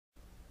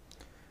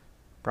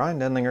Bryan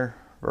Denlinger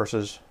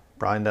versus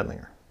Bryan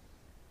Denlinger.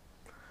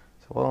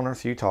 So what on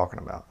earth are you talking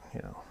about?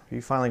 You know, are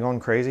you finally going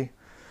crazy?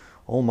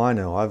 Oh my,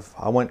 no,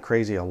 I went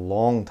crazy a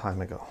long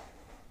time ago.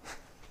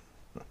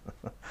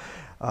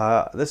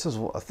 This is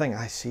a thing,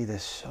 I see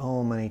this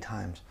so many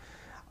times.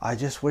 I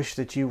just wish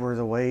that you were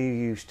the way you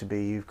used to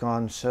be. You've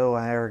gone so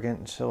arrogant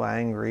and so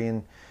angry,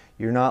 and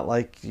you're not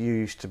like you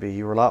used to be.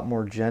 You were a lot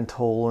more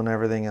gentle and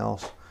everything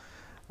else.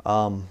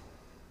 Well,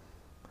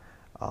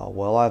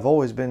 I've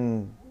always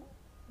been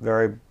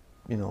very,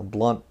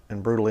 blunt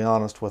and brutally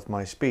honest with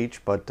my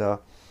speech,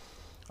 but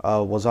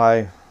was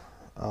I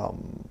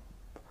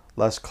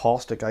less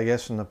caustic, I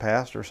guess, in the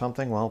past or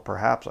something? Well,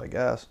 perhaps, I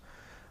guess.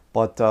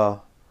 But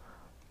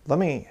let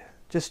me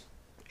just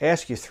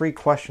ask you 3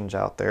 questions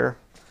out there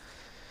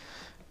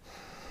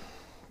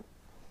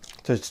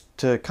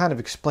to kind of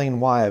explain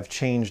why I've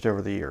changed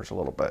over the years a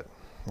little bit.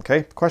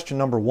 Okay, question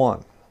number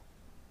 1.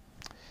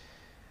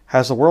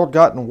 Has the world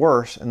gotten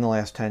worse in the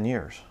last 10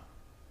 years?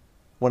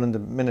 Went into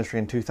ministry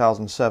in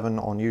 2007,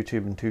 on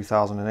YouTube in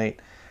 2008.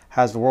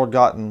 Has the world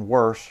gotten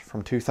worse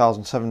from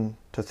 2007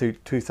 to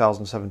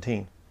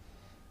 2017?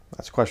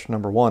 That's question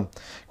number 1.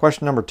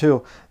 Question number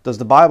 2, does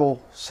the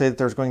Bible say that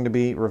there's going to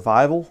be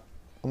revival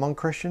among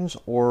Christians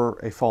or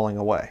a falling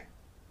away?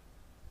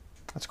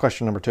 That's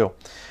question number 2.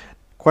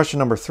 Question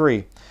number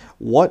 3,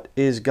 what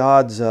is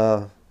God's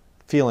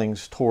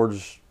feelings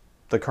towards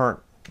the current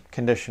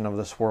condition of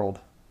this world?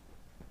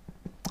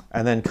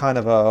 And then kind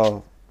of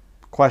a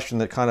question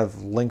that kind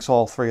of links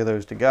all 3 of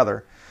those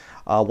together.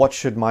 What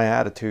should my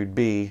attitude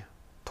be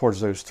towards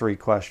those 3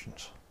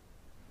 questions?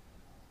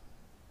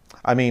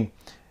 I mean,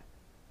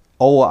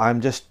 oh,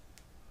 I'm just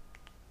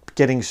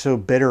getting so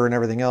bitter and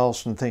everything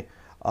else, and think,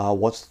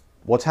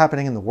 what's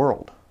happening in the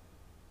world?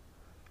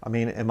 I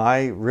mean, am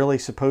I really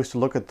supposed to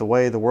look at the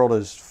way the world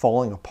is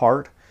falling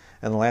apart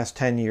in the last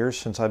 10 years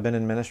since I've been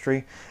in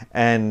ministry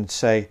and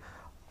say,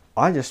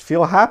 I just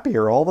feel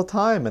happier all the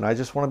time and I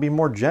just want to be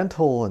more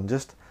gentle and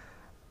just,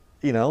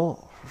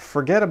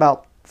 forget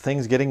about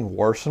things getting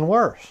worse and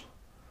worse?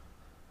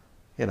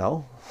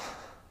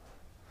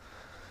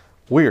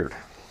 Weird.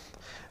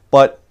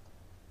 But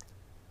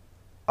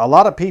a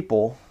lot of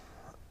people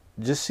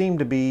just seem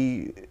to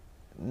be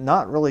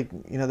not really,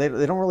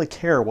 they don't really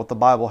care what the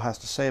Bible has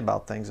to say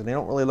about things, and they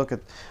don't really look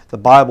at the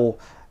Bible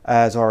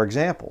as our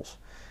examples.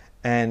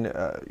 And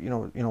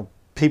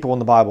people in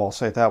the Bible, I'll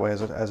say it that way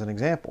as an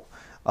example.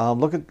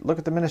 Look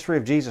at the ministry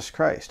of Jesus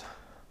Christ.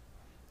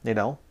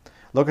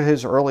 Look at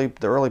the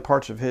early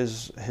parts of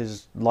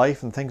his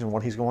life and things, and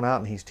what he's going out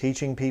and he's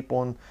teaching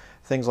people and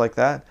things like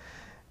that.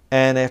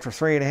 And after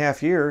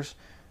 3.5 years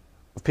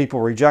of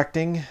people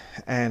rejecting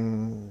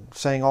and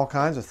saying all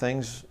kinds of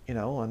things,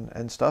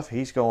 and stuff,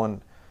 he's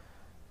going,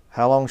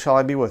 how long shall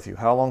I be with you?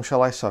 How long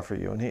shall I suffer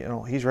you?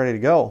 And he's ready to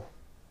go.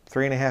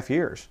 3.5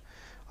 years.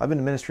 I've been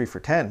in ministry for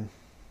 10.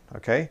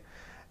 Okay.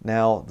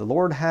 Now, the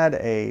Lord had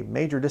a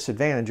major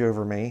disadvantage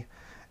over me,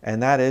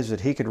 and that is that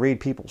he could read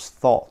people's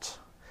thoughts.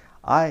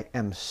 I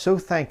am so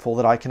thankful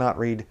that I cannot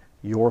read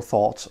your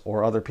thoughts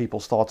or other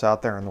people's thoughts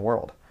out there in the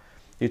world.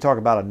 You talk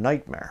about a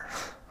nightmare.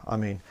 I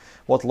mean,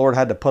 what the Lord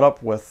had to put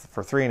up with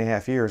for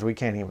 3.5 years, we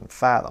can't even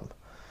fathom.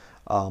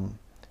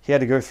 He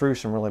had to go through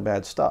some really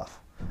bad stuff.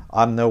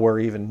 I'm nowhere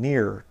even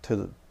near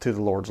to the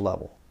Lord's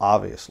level,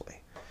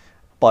 obviously.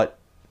 But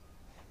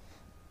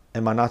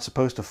am I not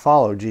supposed to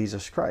follow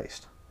Jesus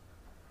Christ?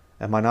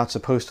 Am I not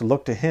supposed to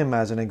look to him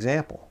as an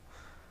example?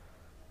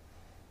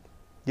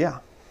 Yeah,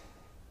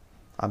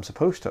 I'm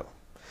supposed to.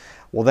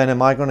 Well, then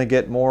am I going to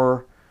get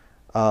more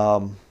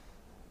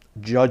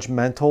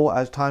judgmental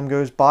as time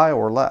goes by,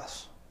 or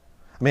less?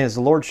 I mean, as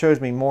the Lord shows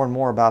me more and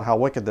more about how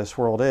wicked this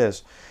world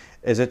is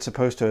it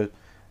supposed to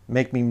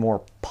make me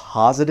more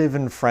positive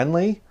and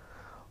friendly,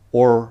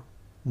 or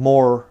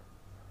more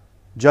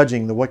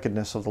judging the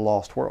wickedness of the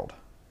lost world?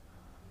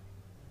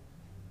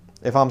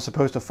 If I'm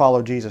supposed to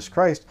follow Jesus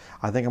Christ,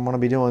 I think I'm going to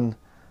be doing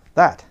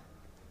that.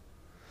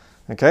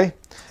 Okay?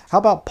 How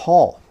about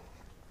Paul?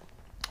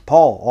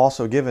 Paul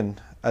also given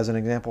as an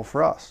example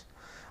for us.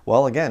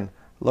 Well, again,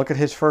 look at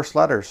his first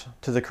letters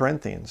to the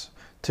Corinthians,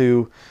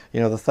 to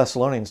the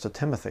Thessalonians, to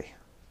Timothy.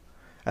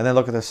 And then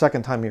look at the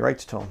second time he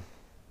writes to them.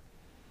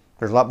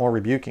 There's a lot more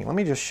rebuking. Let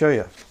me just show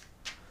you a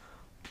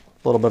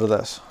little bit of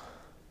this.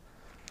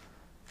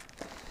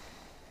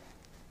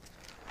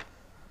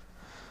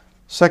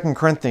 2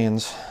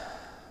 Corinthians.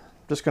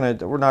 This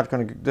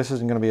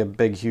isn't going to be a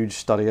big, huge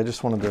study. I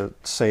just wanted to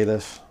say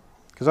this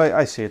because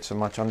I see it so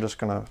much. I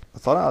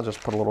thought I'll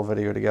just put a little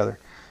video together.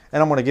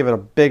 And I'm going to give it a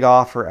big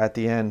offer at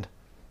the end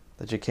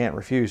that you can't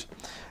refuse.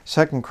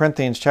 2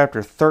 Corinthians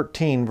chapter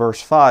 13,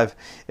 verse 5.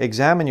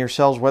 Examine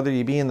yourselves whether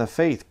ye be in the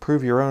faith.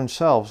 Prove your own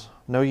selves.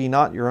 Know ye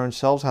not your own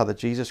selves how that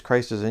Jesus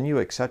Christ is in you,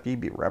 except ye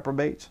be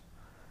reprobates?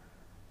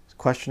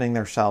 Questioning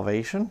their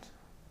salvation?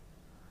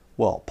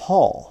 Well,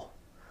 Paul,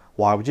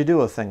 why would you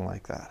do a thing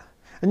like that?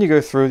 And you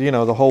go through,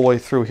 the whole way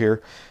through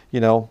here,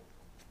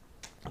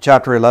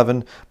 chapter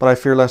 11, but I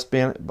fear lest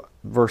being,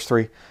 verse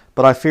 3,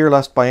 But I fear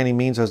lest by any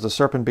means, as the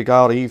serpent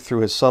beguiled Eve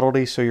through his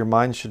subtlety, so your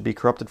minds should be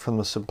corrupted from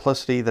the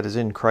simplicity that is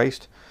in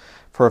Christ.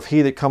 For if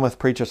he that cometh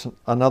preacheth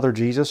another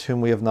Jesus,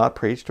 whom we have not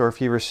preached, or if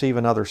ye receive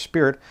another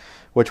spirit,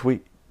 which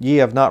ye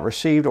have not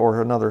received,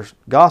 or another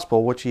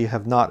gospel, which ye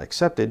have not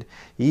accepted,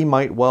 ye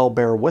might well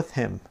bear with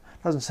him.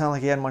 Doesn't sound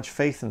like he had much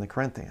faith in the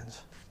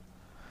Corinthians.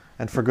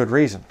 And for good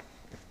reason.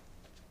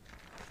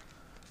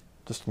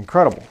 Just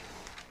incredible.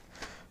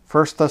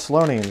 1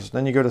 Thessalonians,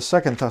 then you go to 2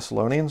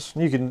 Thessalonians.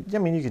 You can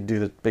do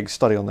the big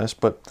study on this,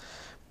 but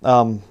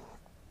 2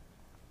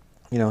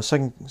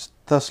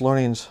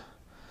 Thessalonians,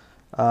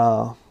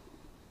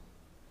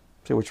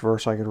 see which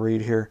verse I could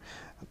read here.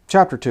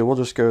 Chapter 2, we'll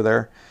just go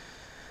there.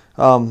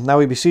 Now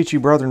we beseech you,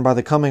 brethren, by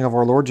the coming of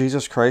our Lord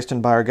Jesus Christ,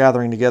 and by our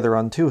gathering together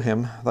unto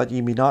him, that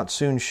ye be not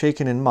soon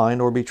shaken in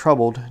mind, or be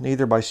troubled,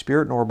 neither by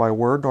spirit, nor by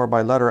word, nor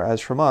by letter,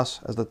 as from us,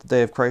 as that the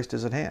day of Christ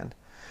is at hand.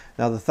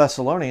 Now the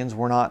Thessalonians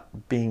were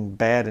not being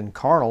bad and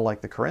carnal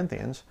like the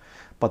Corinthians,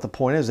 but the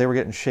point is they were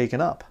getting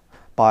shaken up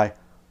by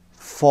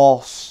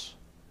false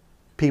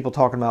people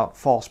talking about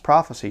false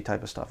prophecy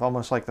type of stuff,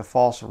 almost like the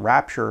false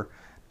rapture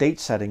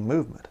date-setting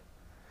movement.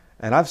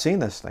 And I've seen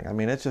this thing. I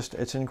mean,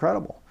 it's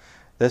incredible.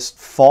 This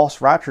false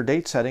rapture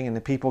date setting, and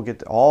the people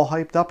get all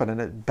hyped up, and then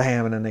it,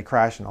 bam, and then they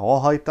crash, and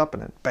all hyped up,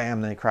 and then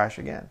bam, and they crash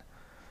again.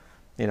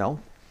 You know,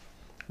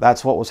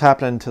 that's what was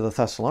happening to the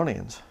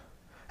Thessalonians,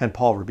 and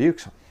Paul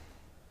rebukes them.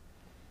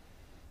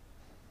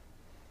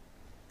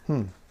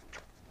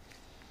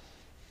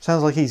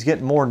 Sounds like he's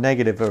getting more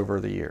negative over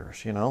the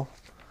years, you know.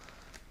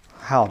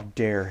 How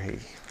dare he?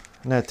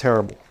 Isn't that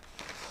terrible?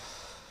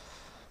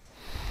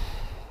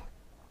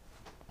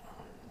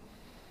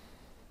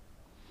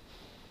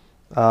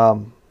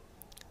 Um,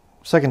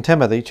 2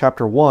 Timothy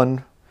chapter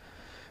 1,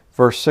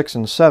 verse 6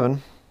 and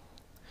 7.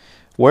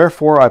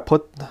 Wherefore I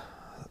put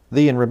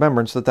thee in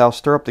remembrance that thou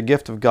stir up the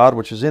gift of God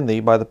which is in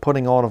thee by the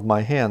putting on of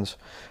my hands.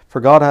 For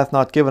God hath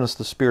not given us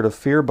the spirit of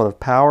fear, but of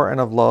power and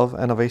of love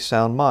and of a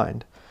sound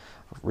mind.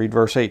 Read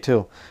verse 8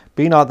 too.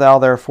 Be not thou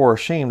therefore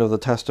ashamed of the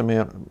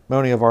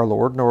testimony of our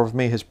Lord, nor of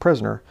me his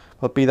prisoner,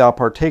 but be thou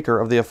partaker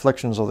of the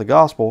afflictions of the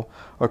gospel,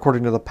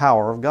 according to the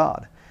power of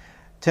God.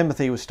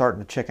 Timothy was starting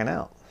to chicken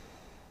out.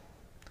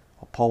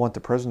 Well, Paul went to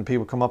prison,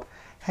 people come up,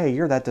 hey,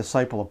 you're that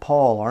disciple of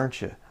Paul,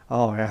 aren't you?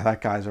 Oh yeah,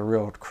 that guy's a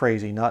real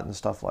crazy nut and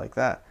stuff like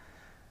that.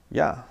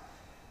 Yeah.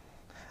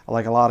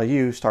 Like a lot of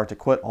you start to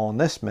quit on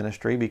this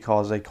ministry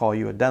because they call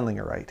you a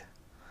Denlingerite.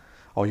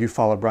 Oh, you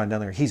follow Bryan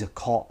Denlinger. He's a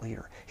cult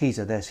leader. He's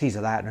a this, he's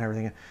a that, and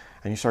everything.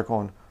 And you start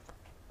going,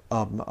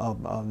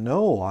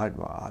 no, I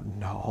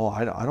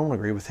don't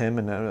agree with him.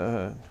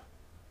 And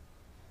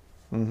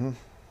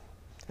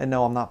and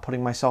no, I'm not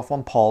putting myself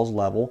on Paul's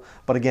level.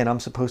 But again, I'm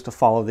supposed to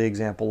follow the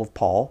example of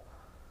Paul.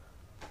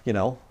 You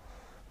know,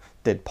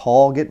 did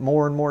Paul get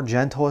more and more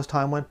gentle as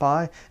time went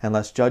by and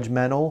less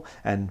judgmental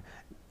and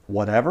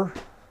whatever?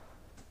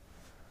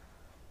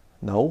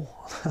 No.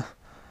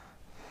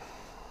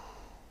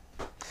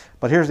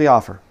 But here's the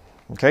offer,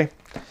 okay?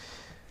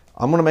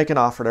 I'm going to make an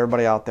offer to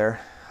everybody out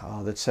there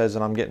that says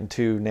that I'm getting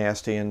too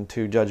nasty and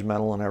too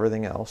judgmental and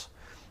everything else,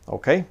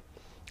 okay?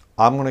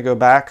 I'm going to go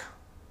back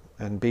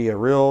and be a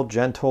real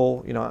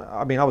gentle, you know,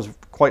 I mean, I was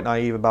quite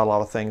naive about a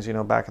lot of things, you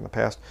know, back in the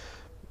past.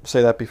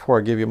 Say that before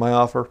I give you my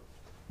offer.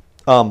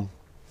 You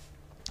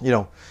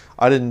know,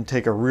 I didn't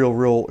take a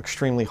real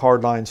extremely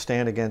hardline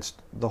stand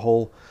against the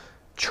whole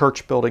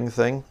church building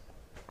thing,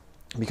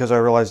 because I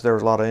realized there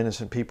was a lot of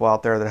innocent people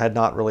out there that had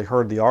not really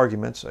heard the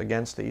arguments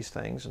against these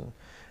things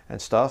and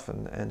stuff,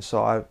 and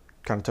so I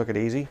kind of took it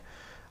easy.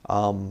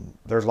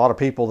 There's a lot of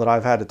people that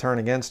I've had to turn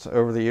against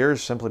over the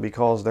years simply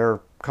because they're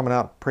coming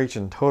out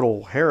preaching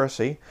total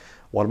heresy.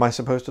 What am I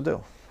supposed to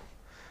do?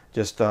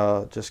 Just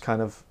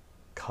kind of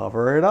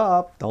cover it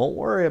up. Don't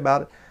worry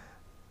about it.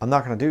 I'm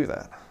not going to do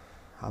that.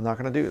 I'm not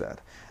going to do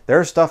that.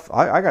 There's stuff,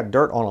 I got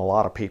dirt on a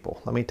lot of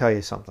people. Let me tell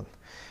you something.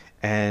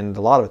 And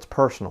a lot of it's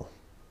personal.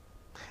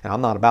 And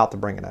I'm not about to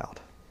bring it out.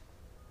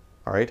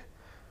 All right?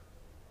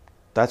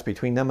 That's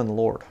between them and the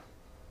Lord.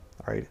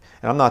 All right?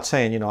 And I'm not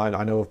saying, you know,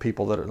 I know of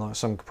people that are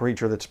some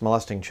preacher that's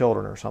molesting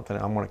children or something.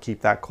 I'm going to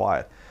keep that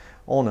quiet.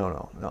 Oh,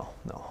 no.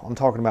 I'm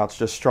talking about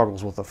just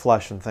struggles with the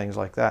flesh and things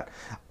like that.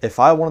 If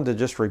I wanted to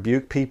just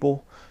rebuke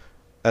people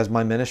as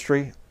my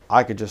ministry,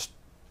 I could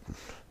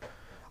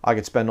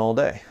spend all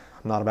day.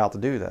 I'm not about to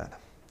do that.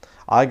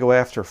 I go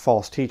after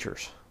false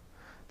teachers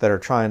that are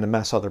trying to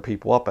mess other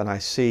people up, and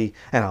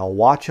I'll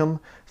watch them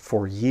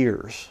for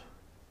years.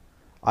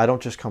 I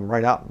don't just come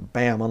right out and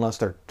bam, unless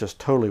they're just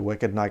totally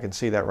wicked, and I can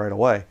see that right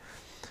away.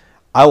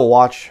 I will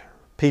watch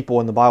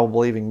people in the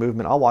Bible-believing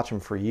movement. I'll watch them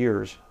for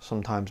years,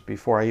 sometimes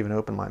before I even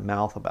open my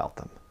mouth about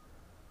them.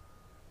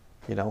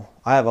 You know,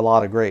 I have a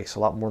lot of grace, a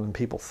lot more than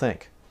people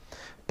think.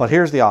 But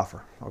here's the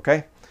offer,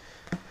 okay?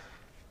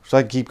 So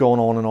I can keep going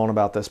on and on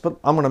about this, but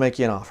I'm going to make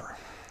you an offer.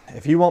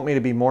 If you want me to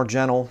be more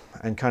gentle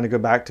and kind of go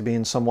back to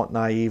being somewhat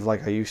naive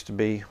like I used to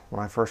be when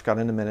I first got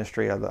into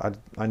ministry,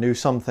 I knew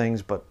some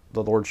things, but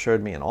the Lord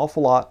showed me an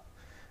awful lot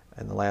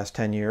in the last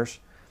 10 years.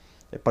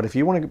 But if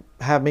you want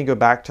to have me go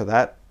back to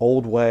that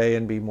old way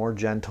and be more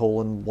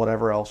gentle and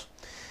whatever else,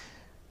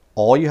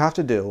 All you have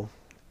to do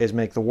is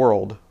make the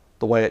world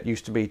the way it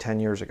used to be 10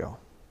 years ago.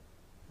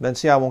 Then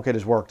see, I won't get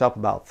as worked up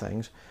about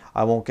things.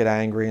 I won't get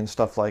angry and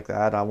stuff like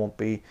that. I won't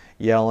be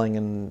yelling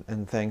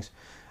and things.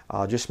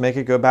 Just make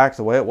it go back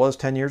the way it was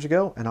 10 years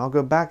ago, and I'll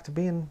go back to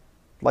being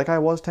like I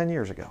was 10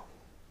 years ago.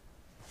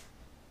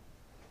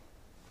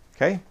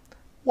 Okay?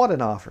 What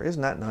an offer.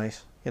 Isn't that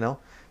nice? You know?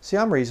 See,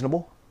 I'm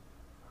reasonable.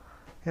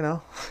 You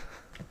know?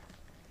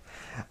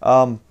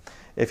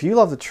 If you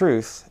love the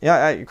truth,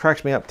 yeah, it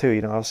cracks me up too.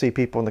 You know, I'll see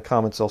people in the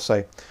comments, they'll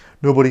say,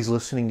 nobody's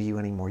listening to you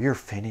anymore. You're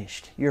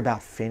finished. You're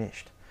about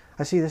finished.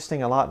 I see this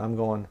thing a lot, and I'm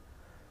going,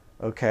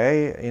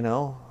 okay, you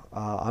know,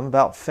 I'm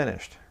about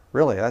finished.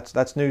 Really,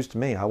 that's news to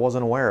me. I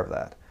wasn't aware of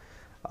that.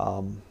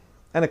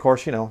 And of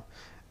course, you know,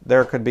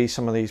 there could be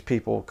some of these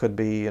people could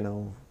be, you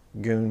know,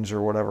 goons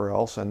or whatever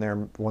else,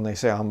 and when they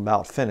say I'm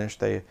about finished,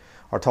 they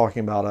are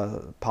talking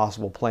about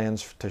possible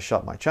plans to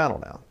shut my channel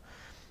down.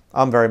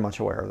 I'm very much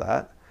aware of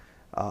that.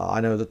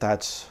 I know that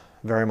that's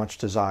very much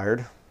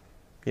desired.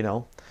 You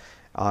know,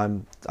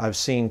 I've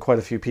seen quite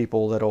a few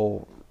people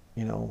that'll,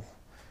 you know,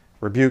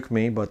 rebuke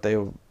me, but they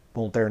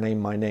won't dare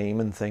name my name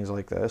and things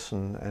like this.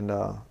 And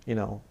you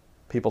know,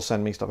 people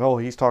send me stuff. Oh,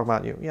 he's talking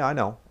about you. Yeah, I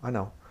know.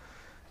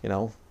 You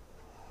know,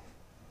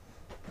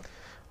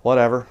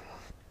 whatever.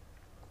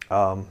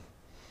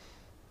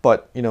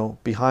 But you know,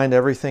 behind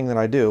everything that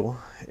I do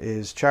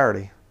is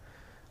charity,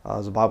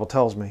 as the Bible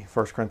tells me,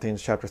 1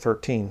 Corinthians chapter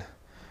 13.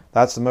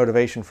 That's the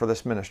motivation for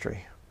this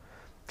ministry.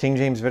 King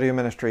James Video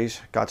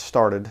Ministries got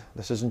started.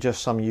 This isn't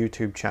just some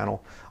YouTube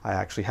channel. I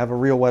actually have a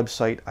real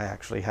website. I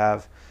actually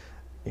have,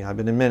 you know, I've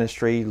been in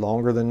ministry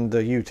longer than the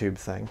YouTube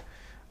thing.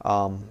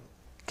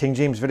 King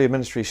James Video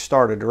Ministries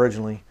started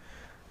originally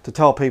to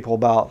tell people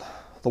about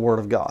the Word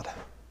of God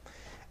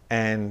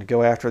and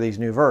go after these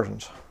new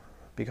versions,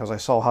 because I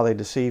saw how they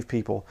deceive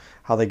people,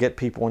 how they get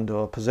people into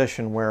a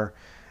position where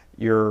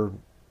you're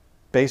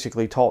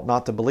basically taught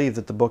not to believe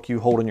that the book you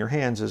hold in your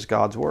hands is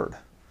God's Word.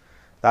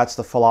 That's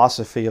the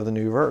philosophy of the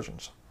new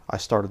versions. I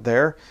started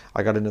there.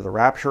 I got into the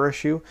rapture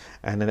issue,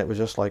 and then it was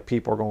just like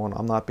people are going,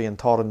 I'm not being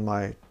taught in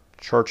my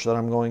church that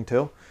I'm going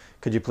to.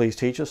 Could you please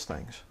teach us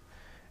things?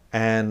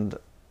 And,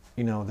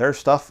 you know, there's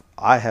stuff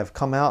I have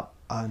come out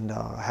and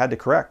had to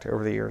correct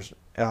over the years.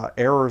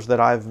 Errors that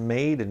I've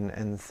made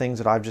and things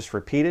that I've just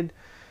repeated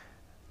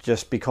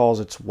just because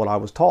it's what I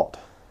was taught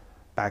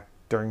back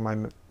during my,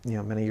 you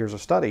know, many years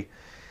of study.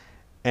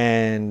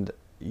 And,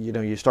 you know,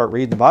 you start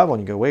reading the Bible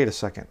and you go, wait a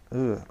second.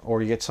 Ugh.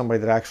 Or you get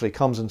somebody that actually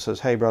comes and says,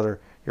 hey, brother,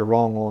 you're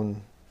wrong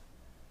on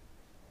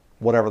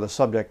whatever the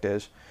subject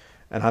is.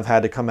 And I've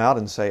had to come out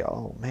and say,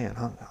 oh, man,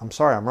 I'm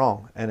sorry, I'm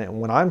wrong. And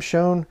when I'm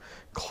shown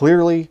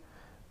clearly,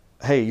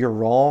 hey, you're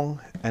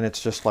wrong, and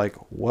it's just like,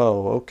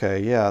 whoa,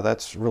 okay, yeah,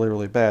 that's really,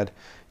 really bad.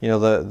 You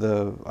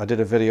know, I did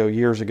a video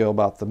years ago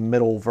about the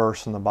middle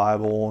verse in the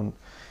Bible,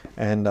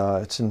 and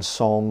it's in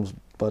Psalms,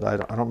 but I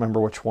don't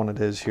remember which one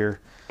it is here.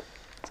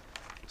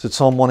 Is it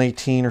Psalm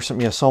 118 or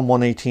something? Yeah, Psalm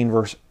 118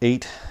 verse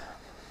 8.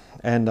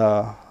 And,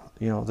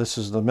 you know, this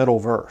is the middle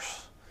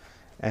verse.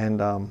 And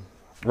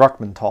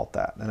Ruckman taught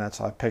that. And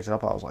I picked it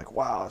up. I was like,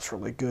 wow, that's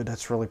really good.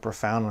 That's really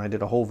profound. And I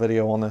did a whole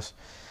video on this.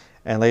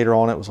 And later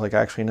on it was like,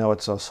 actually, no,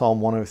 it's Psalm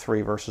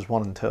 103 verses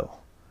 1 and 2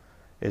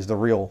 is the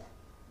real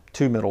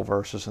two middle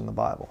verses in the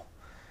Bible.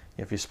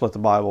 If you split the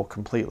Bible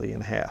completely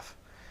in half.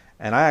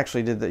 And I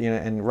actually did that, you know,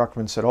 and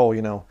Ruckman said, oh,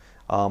 you know,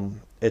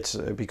 it's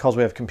because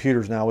we have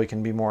computers now, we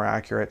can be more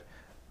accurate.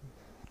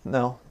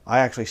 No, I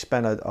actually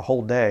spent a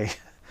whole day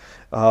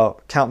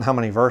counting how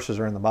many verses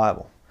are in the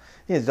Bible.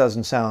 It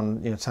doesn't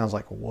sound, you know, it sounds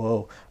like,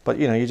 whoa. But,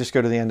 you know, you just go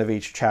to the end of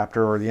each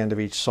chapter or the end of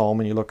each psalm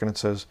and you look and it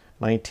says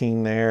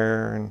 19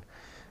 there,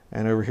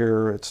 and over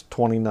here it's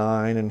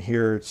 29, and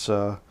here it's,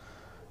 you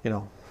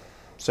know,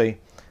 see.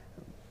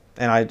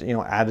 And I, you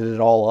know, added it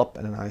all up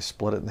and I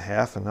split it in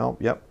half, and oh,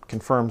 yep,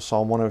 confirmed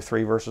Psalm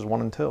 103 verses 1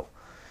 and 2.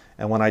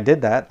 And when I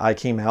did that, I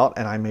came out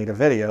and I made a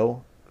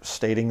video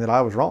stating that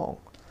I was wrong.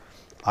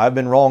 I've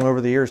been wrong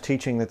over the years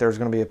teaching that there's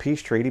going to be a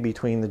peace treaty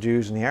between the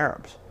Jews and the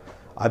Arabs.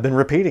 I've been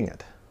repeating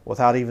it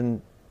without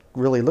even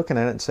really looking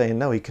at it and saying,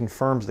 no, he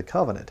confirms the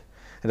covenant.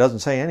 It doesn't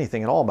say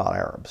anything at all about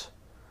Arabs.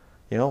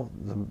 You know,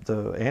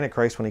 the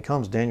Antichrist, when he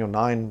comes, Daniel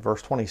 9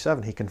 verse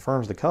 27, he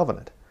confirms the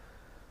covenant.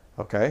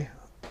 Okay?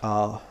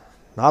 Not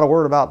a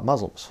word about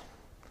Muslims.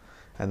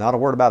 And not a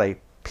word about a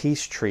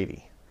peace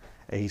treaty.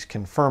 He's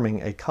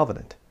confirming a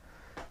covenant.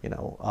 You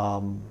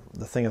know,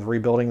 the thing of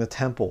rebuilding the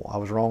temple, I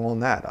was wrong on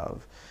that.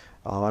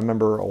 I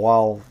remember a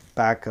while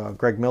back,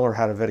 Greg Miller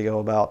had a video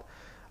about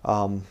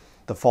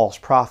the false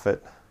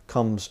prophet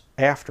comes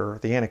after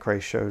the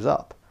Antichrist shows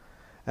up.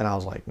 And I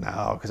was like,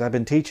 no, because I've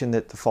been teaching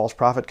that the false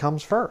prophet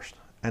comes first.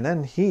 And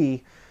then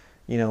he,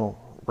 you know,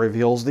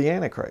 reveals the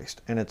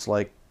Antichrist. And it's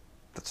like,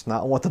 that's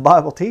not what the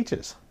Bible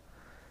teaches.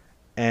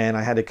 And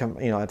I had to come,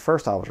 you know, at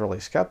first I was really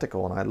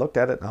skeptical. And I looked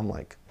at it and I'm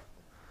like,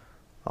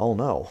 oh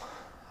no,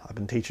 I've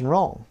been teaching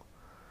wrong.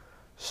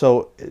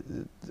 So,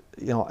 you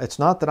know, it's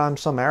not that I'm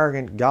some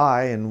arrogant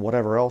guy and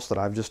whatever else, that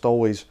I've just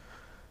always,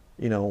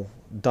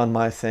 done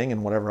my thing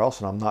and whatever else,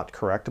 and I'm not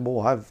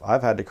correctable.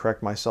 I've had to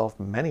correct myself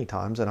many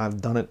times, and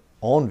I've done it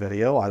on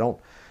video. I don't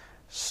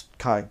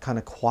kind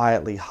of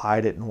quietly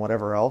hide it and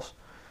whatever else.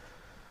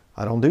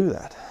 I don't do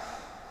that.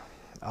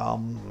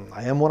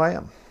 I am what I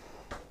am.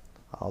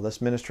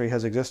 This ministry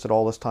has existed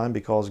all this time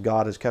because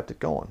God has kept it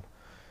going.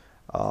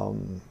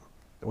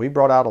 We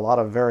brought out a lot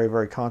of very,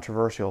 very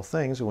controversial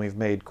things, and we've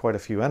made quite a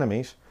few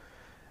enemies,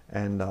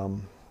 and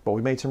but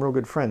we made some real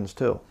good friends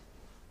too.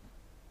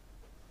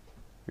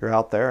 You're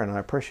out there, and I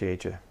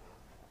appreciate you.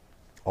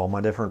 All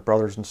my different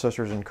brothers and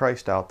sisters in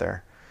Christ out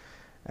there.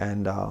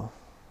 And,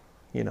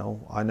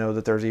 I know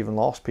that there's even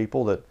lost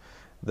people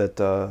that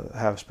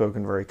have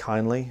spoken very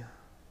kindly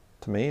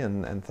to me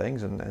and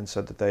things, and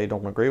said that they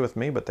don't agree with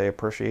me, but they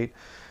appreciate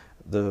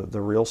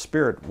the real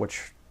spirit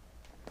which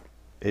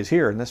is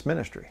here in this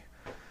ministry.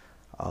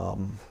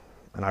 And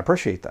I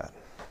appreciate that.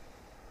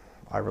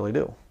 I really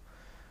do.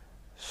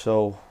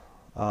 So,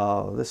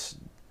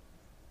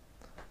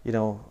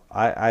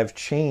 I've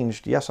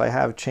changed. Yes, I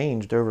have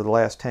changed over the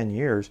last 10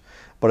 years,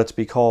 but it's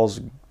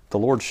because the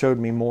Lord showed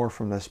me more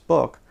from this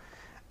book,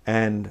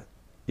 and,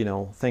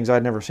 things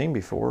I'd never seen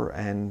before,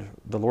 and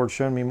the Lord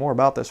showed me more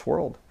about this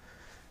world.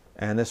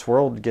 And this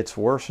world gets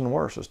worse and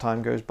worse as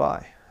time goes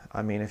by.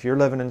 I mean, if you're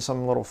living in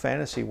some little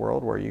fantasy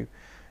world where you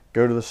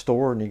go to the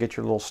store and you get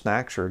your little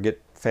snacks or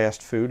get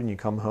fast food, and you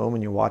come home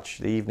and you watch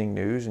the evening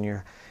news and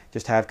you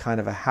just have kind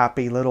of a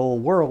happy little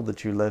world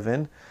that you live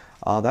in,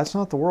 that's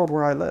not the world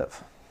where I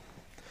live.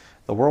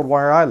 The world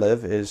where I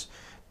live is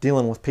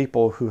dealing with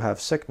people who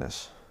have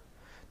sickness,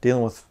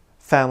 dealing with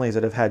families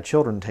that have had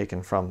children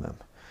taken from them,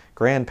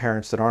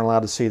 grandparents that aren't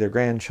allowed to see their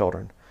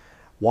grandchildren,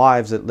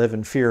 wives that live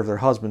in fear of their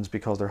husbands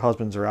because their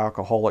husbands are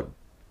alcoholic,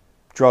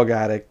 drug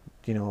addict,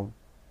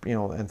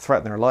 and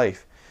threaten their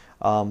life.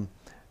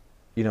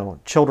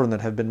 Children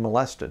that have been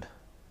molested,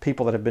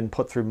 people that have been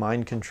put through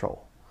mind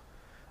control.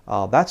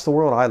 That's the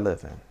world I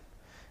live in.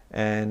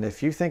 And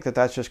if you think that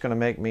that's just going to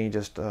make me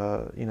just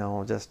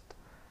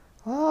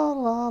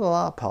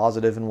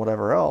positive and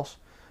whatever else,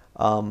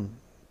 you're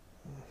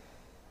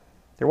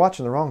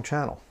watching the wrong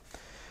channel.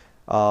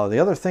 The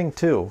other thing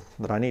too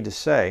that I need to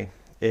say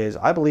is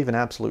I believe in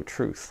absolute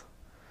truth.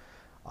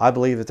 I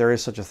believe that there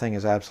is such a thing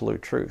as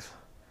absolute truth.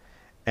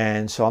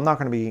 And so I'm not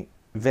going to be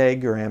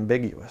vague or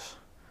ambiguous.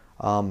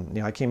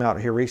 I came out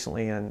here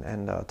recently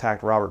and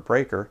attacked Robert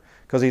Breaker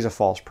because he's a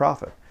false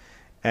prophet.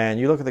 And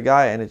you look at the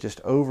guy, and it just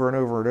over and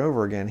over and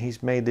over again,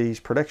 he's made these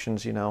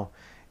predictions,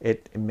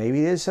 it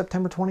maybe it is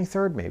September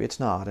 23rd, maybe it's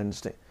not. And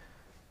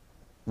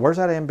where's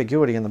that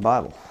ambiguity in the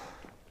Bible?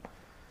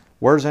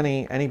 Where's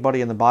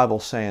anybody in the Bible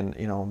saying,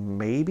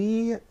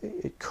 maybe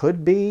it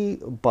could be,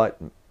 but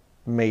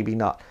maybe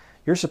not?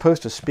 You're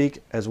supposed to speak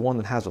as one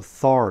that has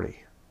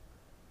authority.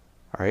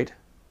 All right?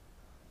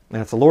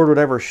 And if the Lord would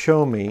ever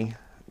show me,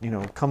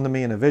 come to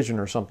me in a vision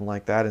or something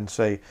like that and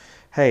say,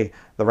 hey,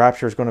 the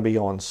rapture is going to be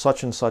on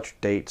such and such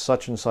date,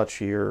 such and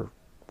such year,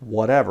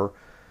 whatever.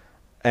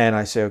 And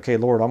I say, okay,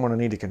 Lord, I'm going to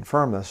need to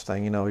confirm this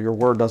thing. Your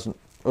word doesn't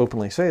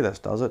openly say this,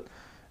 does it?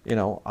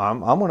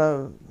 I'm going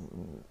to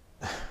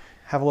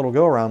have a little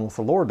go around with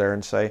the Lord there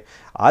and say,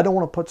 I don't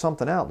want to put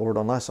something out, Lord,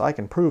 unless I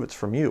can prove it's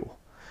from you.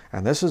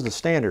 And this is the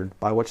standard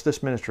by which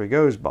this ministry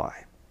goes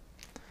by.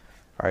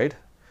 All right?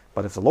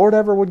 But if the Lord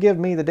ever would give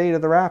me the date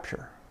of the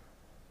rapture,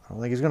 I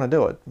don't think he's going to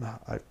do it.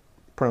 I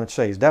pretty much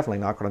say he's definitely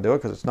not going to do it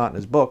because it's not in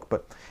his book.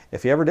 But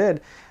if he ever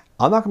did,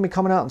 I'm not going to be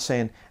coming out and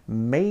saying,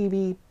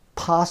 maybe,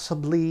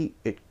 possibly,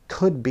 it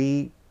could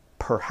be,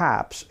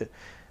 perhaps.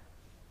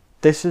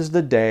 This is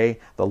the day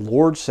the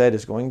Lord said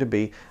is going to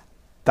be.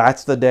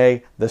 That's the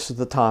day. This is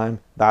the time.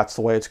 That's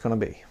the way it's going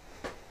to be.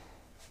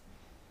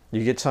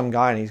 You get some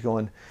guy and he's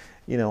going,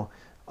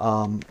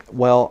 I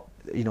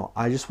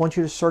just want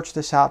you to search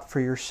this out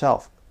for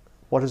yourself.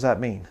 What does that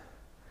mean?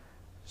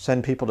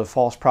 Send people to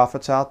false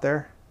prophets out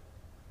there?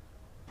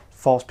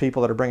 False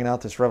people that are bringing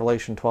out this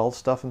Revelation 12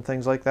 stuff and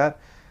things like that?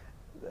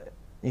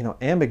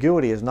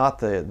 Ambiguity is not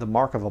the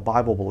mark of a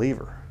Bible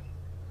believer.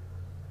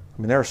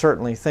 I mean, there are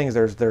certainly things,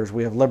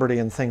 we have liberty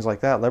and things like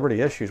that,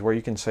 liberty issues where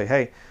you can say,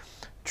 hey,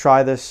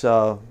 try this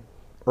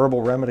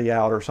herbal remedy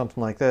out or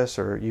something like this,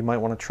 or you might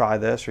want to try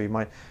this, or you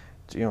might,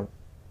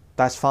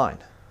 that's fine.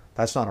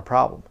 That's not a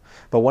problem.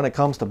 But when it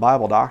comes to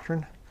Bible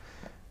doctrine,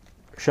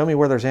 show me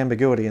where there's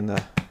ambiguity in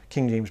the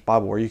King James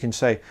Bible where you can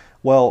say,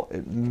 well,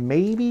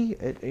 maybe,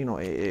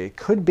 it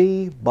could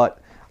be, but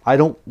I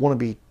don't want to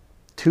be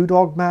too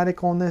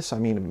dogmatic on this. I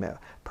mean,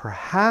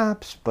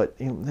 perhaps, but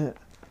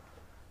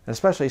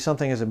especially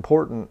something as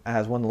important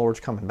as when the Lord's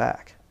coming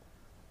back.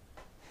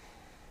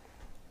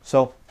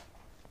 So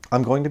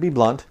I'm going to be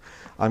blunt.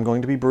 I'm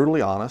going to be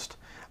brutally honest.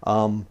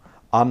 I'm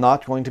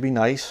not going to be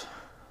nice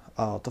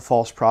to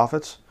false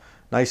prophets.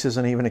 Nice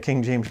isn't even a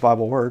King James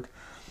Bible word.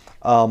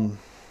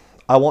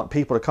 I want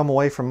people to come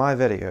away from my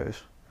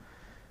videos.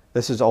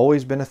 This has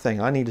always been a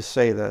thing. I need to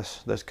say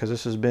this because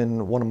this has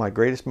been one of my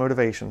greatest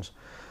motivations.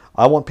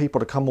 I want people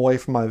to come away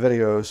from my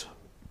videos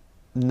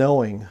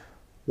knowing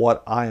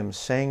what I am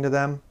saying to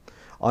them,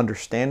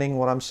 understanding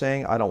what I'm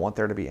saying. I don't want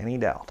there to be any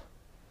doubt.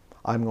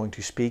 I'm going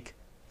to speak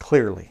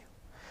clearly.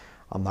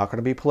 I'm not going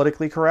to be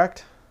politically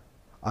correct.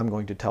 I'm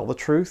going to tell the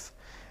truth,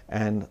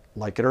 and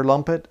like it or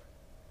lump it,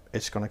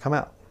 it's going to come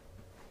out.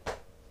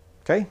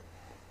 Okay?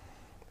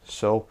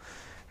 So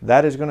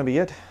that is going to be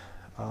it.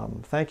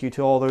 Thank you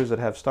to all those that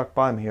have stuck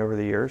by me over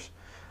the years.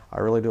 I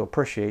really do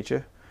appreciate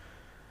you.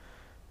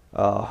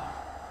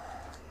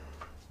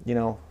 You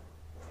know,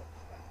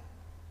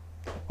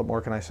 what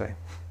more can I say?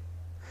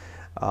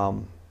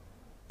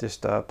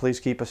 Just please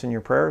keep us in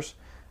your prayers.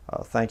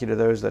 Thank you to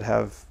those that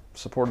have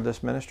supported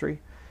this ministry.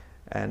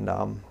 And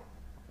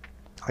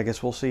I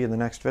guess we'll see you in the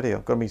next video.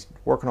 I'm going to be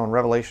working on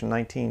Revelation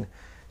 19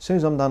 as soon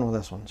as I'm done with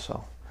this one.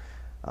 So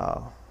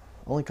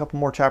only a couple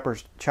more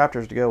chapters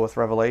to go with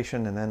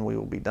Revelation, and then we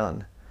will be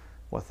done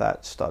with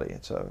that study.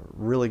 It's a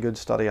really good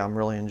study. I'm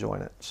really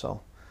enjoying it.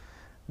 So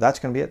that's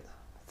going to be it.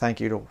 Thank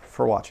you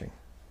for watching.